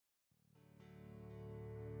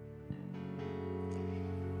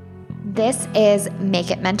This is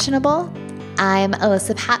Make It Mentionable. I'm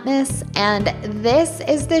Alyssa Patmos, and this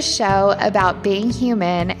is the show about being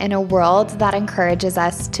human in a world that encourages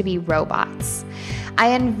us to be robots. I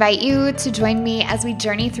invite you to join me as we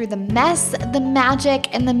journey through the mess, the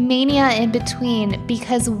magic, and the mania in between,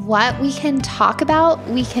 because what we can talk about,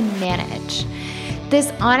 we can manage.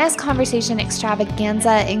 This honest conversation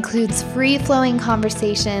extravaganza includes free-flowing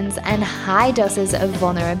conversations and high doses of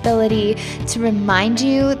vulnerability to remind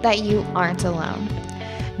you that you aren't alone.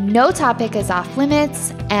 No topic is off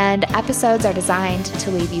limits, and episodes are designed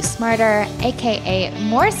to leave you smarter, aka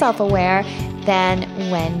more self-aware than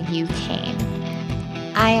when you came.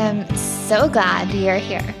 I am so glad you're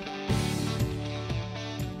here.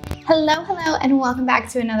 Hello, and welcome back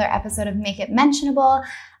to another episode of Make It Mentionable.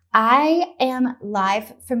 I am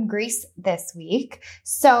live from Greece this week,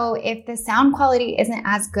 so if the sound quality isn't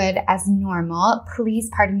as good as normal, please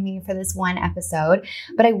pardon me for this one episode,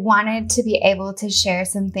 but I wanted to be able to share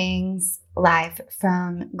some things live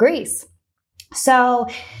from Greece. So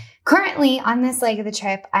currently on this leg of the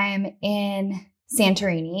trip, I am in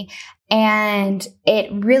Santorini, and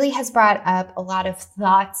it really has brought up a lot of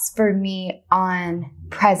thoughts for me on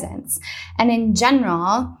presence. And in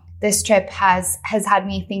general, this trip has had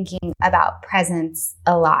me thinking about presence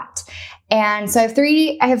a lot. And so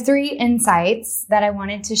I have three insights that I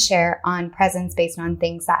wanted to share on presence based on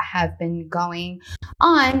things that have been going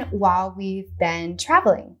on while we've been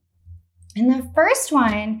traveling. And the first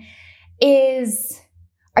one is,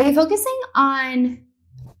 are you focusing on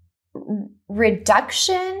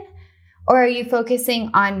reduction or are you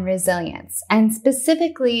focusing on resilience? And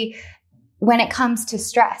specifically, when it comes to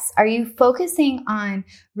stress, are you focusing on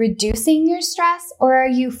reducing your stress or are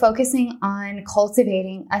you focusing on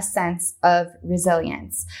cultivating a sense of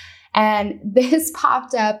resilience? And this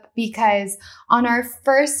popped up because on our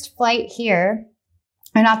first flight here,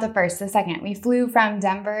 or not the first, the second, we flew from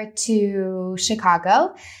Denver to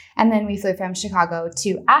Chicago, and then we flew from Chicago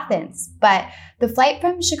to Athens. But the flight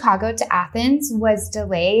from Chicago to Athens was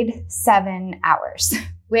delayed 7 hours,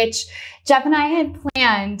 which Jeff and I had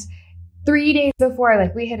planned 3 days before.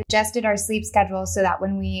 Like, we had adjusted our sleep schedule so that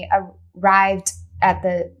when we arrived at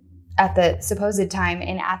the supposed time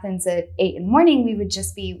in Athens at 8 in the morning, we would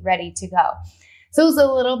just be ready to go. So it was a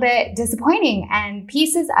little bit disappointing, and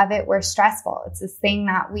pieces of it were stressful. It's this thing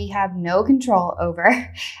that we have no control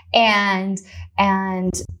over, and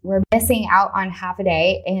we're missing out on half a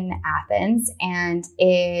day in Athens, and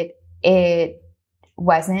it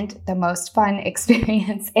wasn't the most fun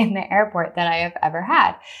experience in the airport that I have ever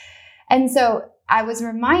had. And so I was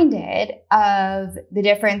reminded of the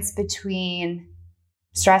difference between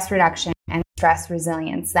stress reduction and stress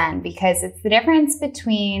resilience then, because it's the difference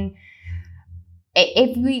between,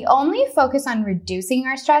 if we only focus on reducing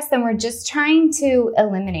our stress, then we're just trying to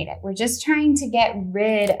eliminate it. We're just trying to get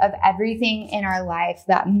rid of everything in our life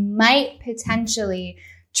that might potentially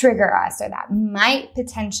trigger us or that might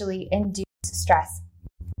potentially induce stress.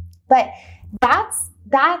 But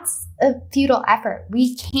that's a futile effort.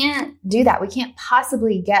 We can't do that. We can't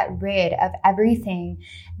possibly get rid of everything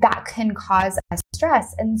that can cause us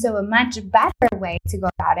stress. And so a much better way to go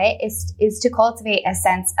about it is to cultivate a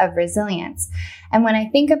sense of resilience. And when I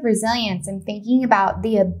think of resilience, I'm thinking about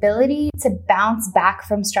the ability to bounce back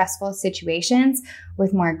from stressful situations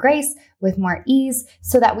with more grace, with more ease,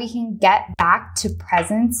 so that we can get back to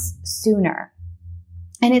presence sooner.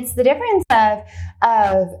 And it's the difference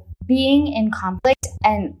of being in conflict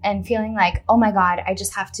and feeling like, oh my God, I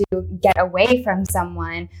just have to get away from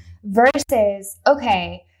someone, versus,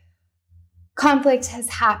 okay, conflict has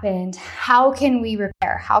happened. How can we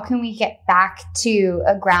repair? How can we get back to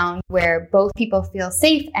a ground where both people feel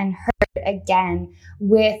safe and heard again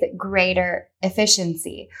with greater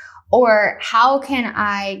efficiency? Or how can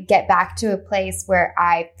I get back to a place where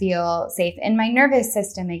I feel safe in my nervous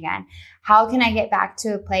system again? How can I get back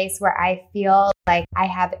to a place where I feel like I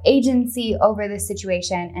have agency over the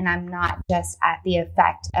situation and I'm not just at the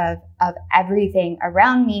effect of everything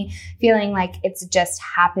around me, feeling like it's just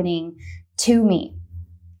happening to me?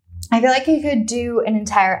 I feel like I could do an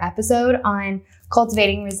entire episode on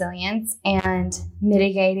cultivating resilience and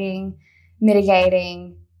mitigating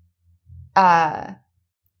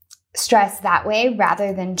stress that way,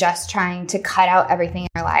 rather than just trying to cut out everything in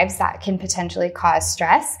our lives that can potentially cause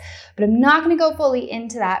stress. But I'm not going to go fully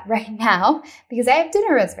into that right now because I have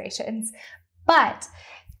dinner reservations. But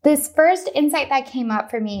This first insight that came up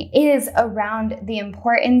for me is around the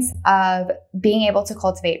importance of being able to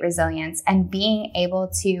cultivate resilience and being able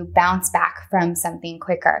to bounce back from something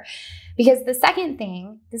quicker. Because the second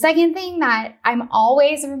thing that I'm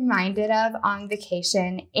always reminded of on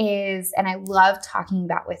vacation is, and I love talking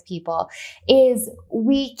about with people, is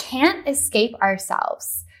we can't escape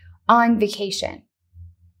ourselves on vacation.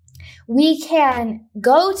 We can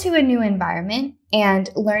go to a new environment and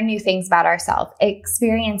learn new things about ourselves,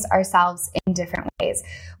 experience ourselves in different ways.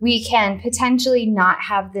 We can potentially not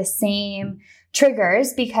have the same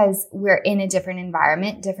triggers because we're in a different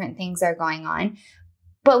environment, different things are going on,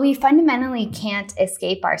 but we fundamentally can't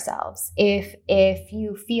escape ourselves. If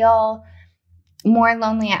you feel more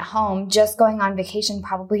lonely at home, just going on vacation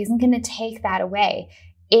probably isn't going to take that away.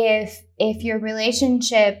 If your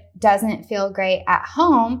relationship doesn't feel great at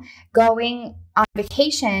home, going on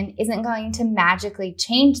vacation isn't going to magically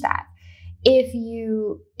change that. If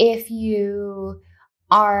you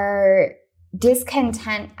are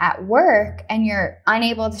discontent at work and you're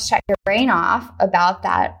unable to shut your brain off about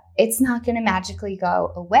that, it's not going to magically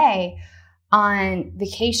go away on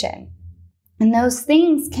vacation. And those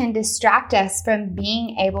things can distract us from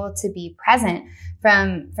being able to be present,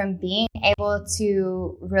 from being able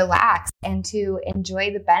to relax and to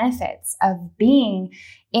enjoy the benefits of being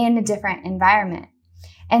in a different environment.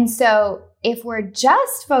 And so if we're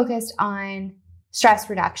just focused on stress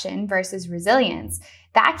reduction versus resilience,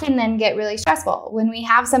 that can then get really stressful. When we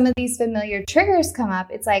have some of these familiar triggers come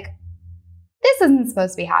up, it's like, this isn't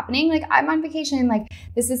supposed to be happening. Like, I'm on vacation. Like,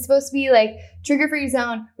 this is supposed to be like trigger-free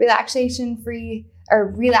zone, relaxation-free,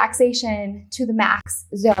 or relaxation to the max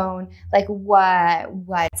zone. Like,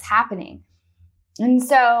 what's happening? And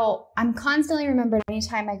so I'm constantly remembered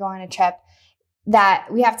anytime I go on a trip that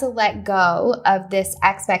we have to let go of this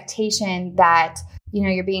expectation that,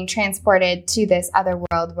 you're being transported to this other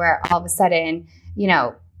world where all of a sudden,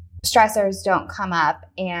 stressors don't come up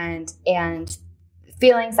and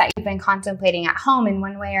feelings that you've been contemplating at home in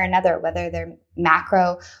one way or another, whether they're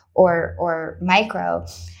macro or micro,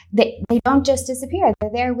 they don't just disappear. They're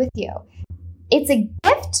there with you. It's a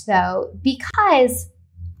gift, though, because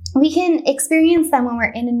we can experience them when we're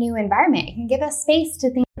in a new environment. It can give us space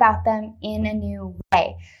to think about them in a new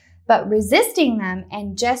way. But resisting them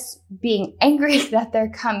and just being angry that they're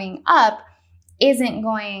coming up isn't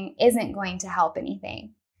going to help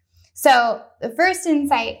anything. So the first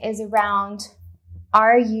insight is around,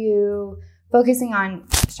 are you focusing on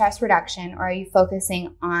stress reduction or are you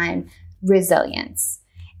focusing on resilience?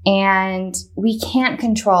 And we can't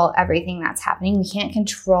control everything that's happening. We can't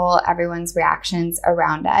control everyone's reactions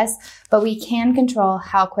around us, but we can control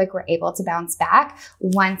how quick we're able to bounce back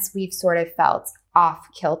once we've sort of felt off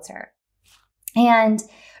kilter. And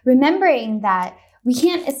remembering that we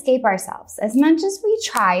can't escape ourselves. As much as we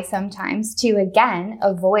try sometimes to, again,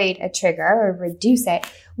 avoid a trigger or reduce it,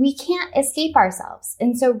 we can't escape ourselves.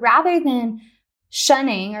 And so rather than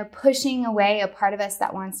shunning or pushing away a part of us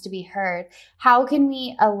that wants to be heard, how can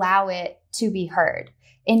we allow it to be heard?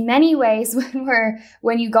 In many ways,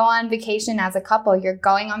 when you go on vacation as a couple, you're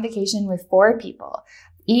going on vacation with 4 people.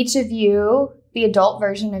 Each of you, the adult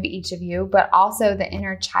version of each of you, but also the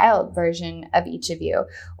inner child version of each of you,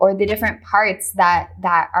 or the different parts that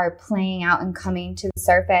are playing out and coming to the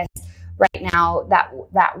surface right now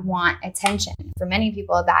that want attention. For many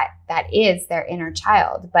people, that is their inner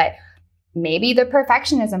child, but maybe the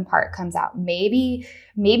perfectionism part comes out. Maybe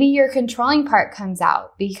your controlling part comes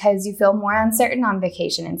out because you feel more uncertain on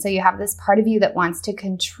vacation. And so you have this part of you that wants to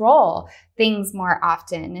control things more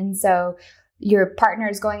often. And so your partner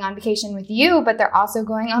is going on vacation with you, but they're also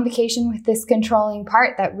going on vacation with this controlling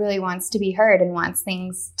part that really wants to be heard and wants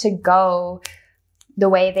things to go the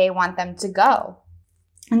way they want them to go.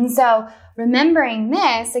 And so remembering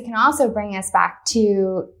this, it can also bring us back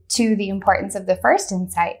to the importance of the first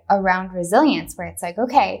insight around resilience, where it's like,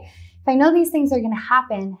 okay, if I know these things are going to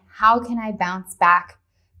happen, how can I bounce back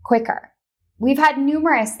quicker? We've had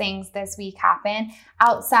numerous things this week happen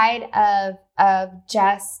outside of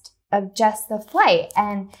just the flight.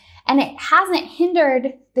 And it hasn't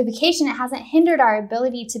hindered the vacation. It hasn't hindered our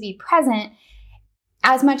ability to be present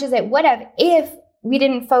as much as it would have if we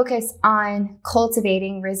didn't focus on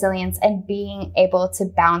cultivating resilience and being able to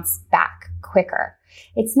bounce back quicker.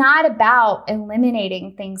 It's not about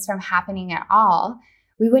eliminating things from happening at all.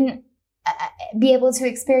 We wouldn't be able to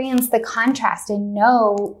experience the contrast and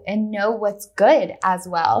know what's good as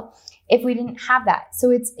well if we didn't have that.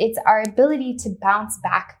 So it's our ability to bounce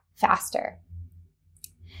back faster.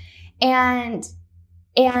 And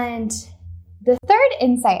the third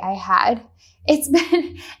insight I had,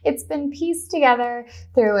 it's been pieced together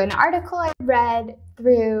through an article I read,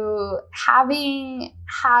 through having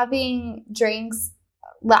drinks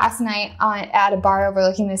last night at a bar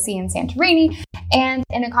overlooking the sea in Santorini, and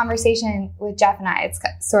in a conversation with Jeff and I. It's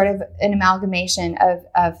sort of an amalgamation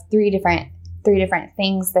of three different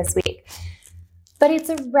things this week. But it's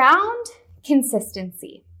around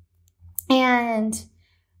consistency. And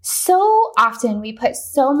so often we put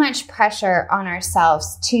so much pressure on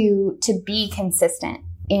ourselves to be consistent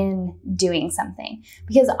in doing something.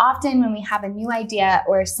 Because often when we have a new idea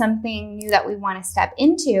or something new that we want to step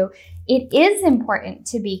into, it is important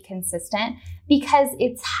to be consistent because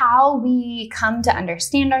it's how we come to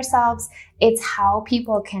understand ourselves. It's how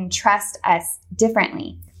people can trust us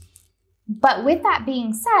differently. But with that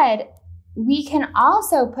being said, we can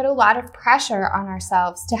also put a lot of pressure on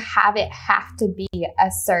ourselves to have to be a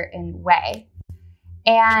certain way.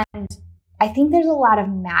 And I think there's a lot of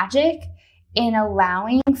magic in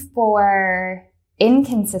allowing for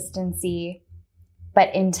inconsistency,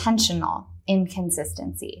 but intentional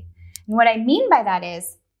inconsistency. And what I mean by that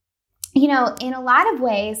is, in a lot of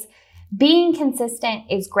ways, being consistent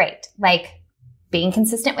is great. Like being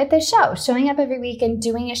consistent with this show, showing up every week and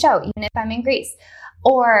doing a show, even if I'm in Greece,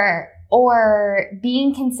 or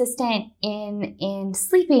being consistent in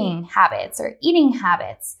sleeping habits or eating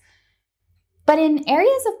habits. But in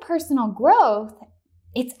areas of personal growth,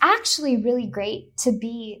 it's actually really great to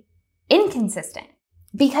be inconsistent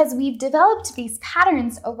because we've developed these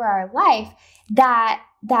patterns over our life that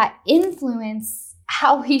influence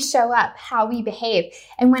how we show up, how we behave.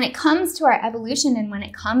 And when it comes to our evolution and when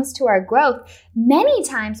it comes to our growth, many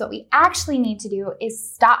times what we actually need to do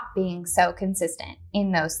is stop being so consistent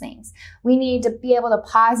in those things. We need to be able to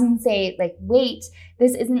pause and say, like, wait,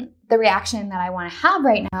 this isn't the reaction that I want to have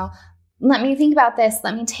right now. Let me think about this.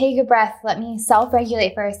 Let me take a breath. Let me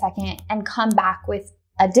self-regulate for a second and come back with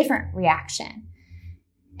a different reaction.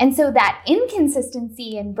 And so that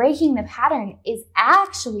inconsistency and breaking the pattern is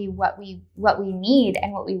actually what we need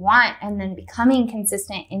and what we want. And then becoming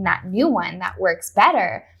consistent in that new one that works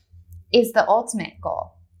better is the ultimate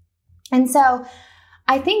goal. And so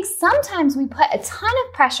I think sometimes we put a ton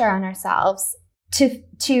of pressure on ourselves to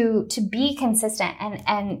be consistent.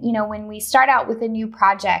 And when we start out with a new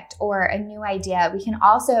project or a new idea, we can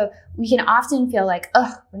often feel like,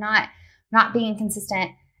 we're not being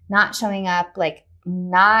consistent, not showing up, like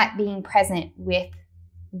not being present with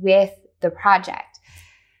the project.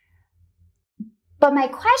 But my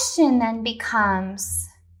question then becomes,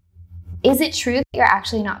 is it true that you're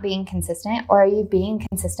actually not being consistent, or are you being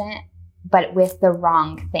consistent but with the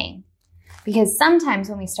wrong thing? Because sometimes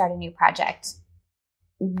when we start a new project,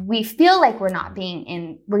 we feel like we're not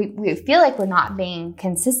being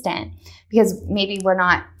consistent because maybe we're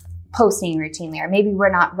not posting routinely, or maybe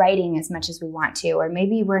we're not writing as much as we want to, or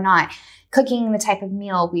maybe we're not cooking the type of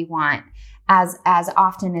meal we want as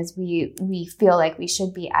often as we feel like we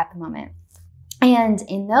should be at the moment. And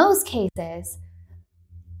in those cases,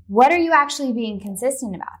 what are you actually being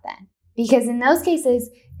consistent about then? Because in those cases,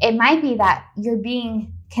 it might be that you're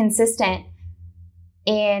being consistent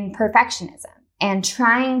in perfectionism and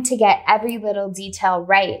trying to get every little detail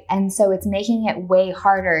right. And so it's making it way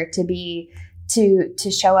harder to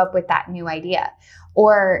show up with that new idea.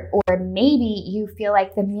 Or maybe you feel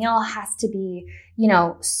like the meal has to be,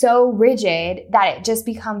 so rigid that it just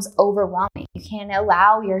becomes overwhelming. You can't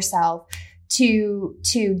allow yourself to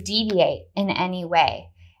deviate in any way.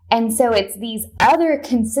 And so it's these other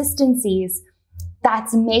consistencies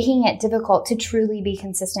that's making it difficult to truly be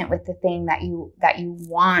consistent with the thing that you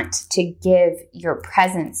want to give your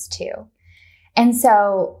presence to. And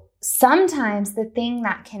so sometimes the thing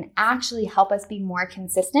that can actually help us be more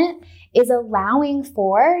consistent is allowing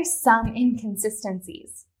for some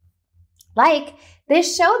inconsistencies. Like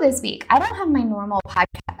this show this week, I don't have my normal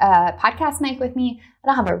podcast mic with me. I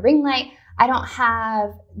don't have a ring light. I don't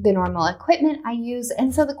have the normal equipment I use.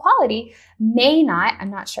 And so the quality may not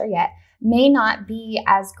be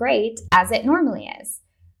as great as it normally is.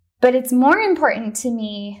 But it's more important to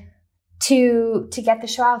me to get the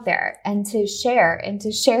show out there and to share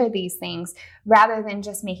these things rather than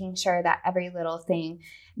just making sure that every little thing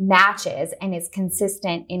matches and is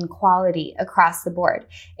consistent in quality across the board.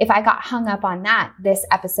 If I got hung up on that, this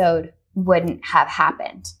episode wouldn't have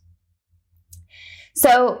happened.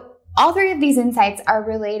 So all three of these insights are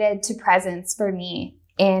related to presence for me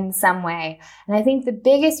in some way. And I think the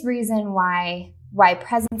biggest reason why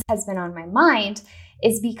presence has been on my mind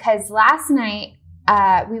is because last night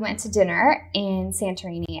we went to dinner in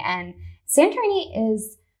Santorini, and Santorini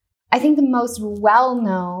is, I think, the most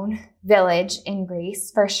well-known village in Greece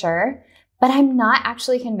for sure, but I'm not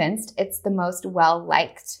actually convinced it's the most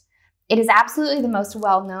well-liked. it is absolutely the most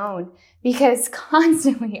well-known because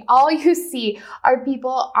constantly all you see are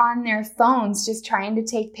people on their phones just trying to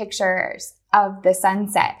take pictures of the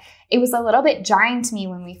sunset. It was a little bit jarring to me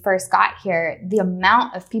when we first got here, the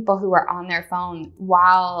amount of people who were on their phone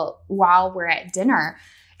while we're at dinner,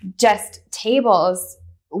 just tables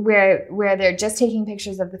where they're just taking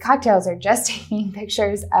pictures of the cocktails or just taking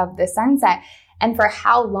pictures of the sunset, and for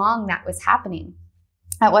how long that was happening.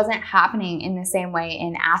 That wasn't happening in the same way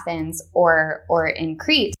in Athens or in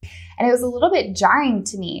Crete. And it was a little bit jarring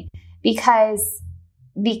to me because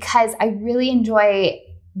I really enjoy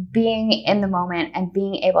being in the moment and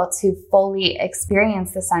being able to fully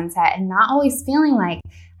experience the sunset and not always feeling like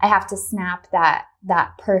I have to snap that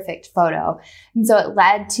perfect photo. And so it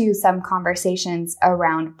led to some conversations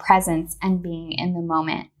around presence and being in the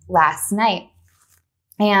moment last night.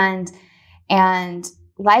 And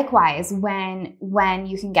likewise, when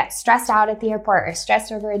you can get stressed out at the airport or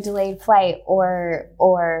stressed over a delayed flight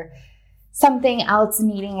or something else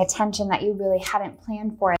needing attention that you really hadn't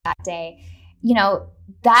planned for that day,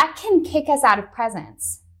 that can kick us out of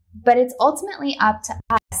presence. But it's ultimately up to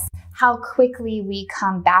us how quickly we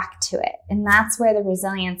come back to it. And that's where the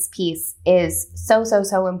resilience piece is so, so,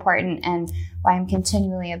 so important, and why I'm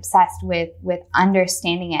continually obsessed with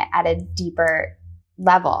understanding it at a deeper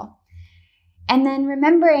level. And then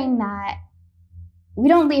remembering that we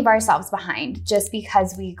don't leave ourselves behind just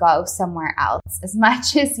because we go somewhere else. As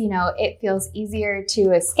much as, it feels easier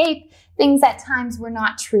to escape things at times, we're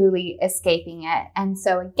not truly escaping it. And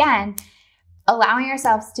so again, allowing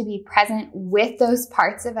ourselves to be present with those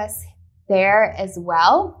parts of us there as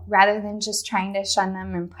well, rather than just trying to shun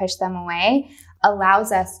them and push them away,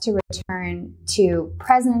 allows us to return to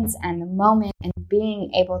presence and the moment and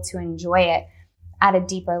being able to enjoy it at a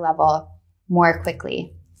deeper level more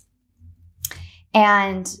quickly.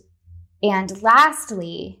 And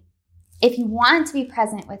lastly, if you want to be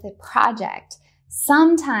present with a project,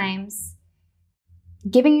 sometimes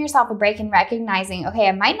giving yourself a break and recognizing, okay,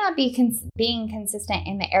 I might not be being consistent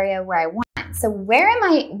in the area where I want. So where am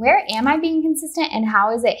I being consistent, and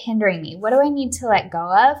how is it hindering me? What do I need to let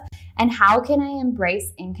go of? And how can I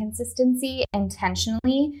embrace inconsistency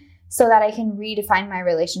intentionally so that I can redefine my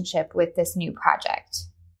relationship with this new project?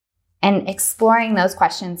 And exploring those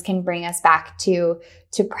questions can bring us back to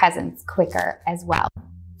presence quicker as well.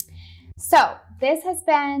 So this has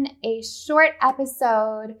been a short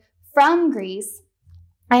episode from Greece.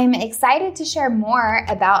 I'm excited to share more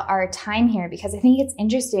about our time here because I think it's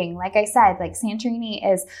interesting. Like I said, Santorini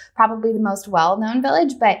is probably the most well-known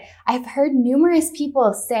village, but I've heard numerous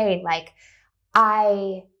people say,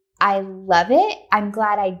 I love it. I'm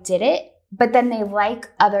glad I did it. But then they like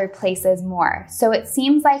other places more. So it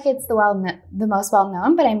seems like it's the most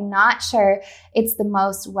well-known, but I'm not sure it's the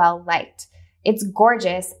most well-liked. It's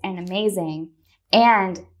gorgeous and amazing.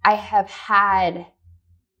 And I have had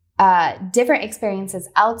different experiences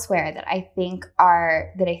elsewhere that I think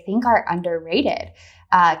are underrated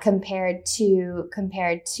compared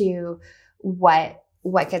to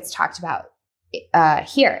what gets talked about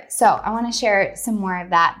here. So I want to share some more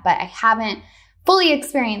of that, but I haven't fully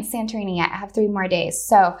experienced Santorini yet. I have 3 more days,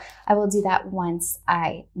 so I will do that once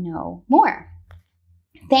I know more.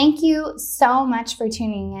 Thank you so much for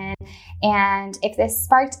tuning in. And if this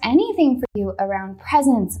sparked anything for you around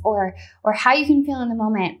presence or how you can feel in the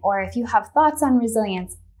moment, or if you have thoughts on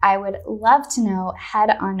resilience, I would love to know.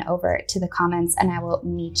 Head on over to the comments and I will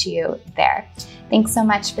meet you there. Thanks so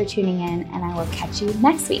much for tuning in, and I will catch you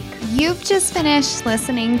next week. You've just finished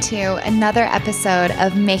listening to another episode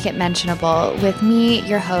of Make It Mentionable with me,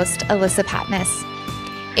 your host, Alyssa Patmos.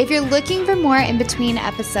 If you're looking for more in between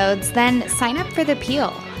episodes, then sign up for The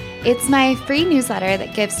Peel. It's my free newsletter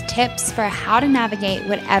that gives tips for how to navigate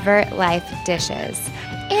whatever life dishes.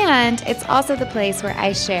 And it's also the place where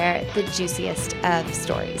I share the juiciest of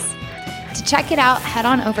stories. To check it out, head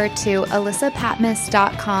on over to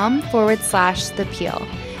alyssapatmos.com/The Peel.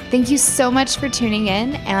 Thank you so much for tuning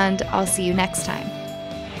in, and I'll see you next time.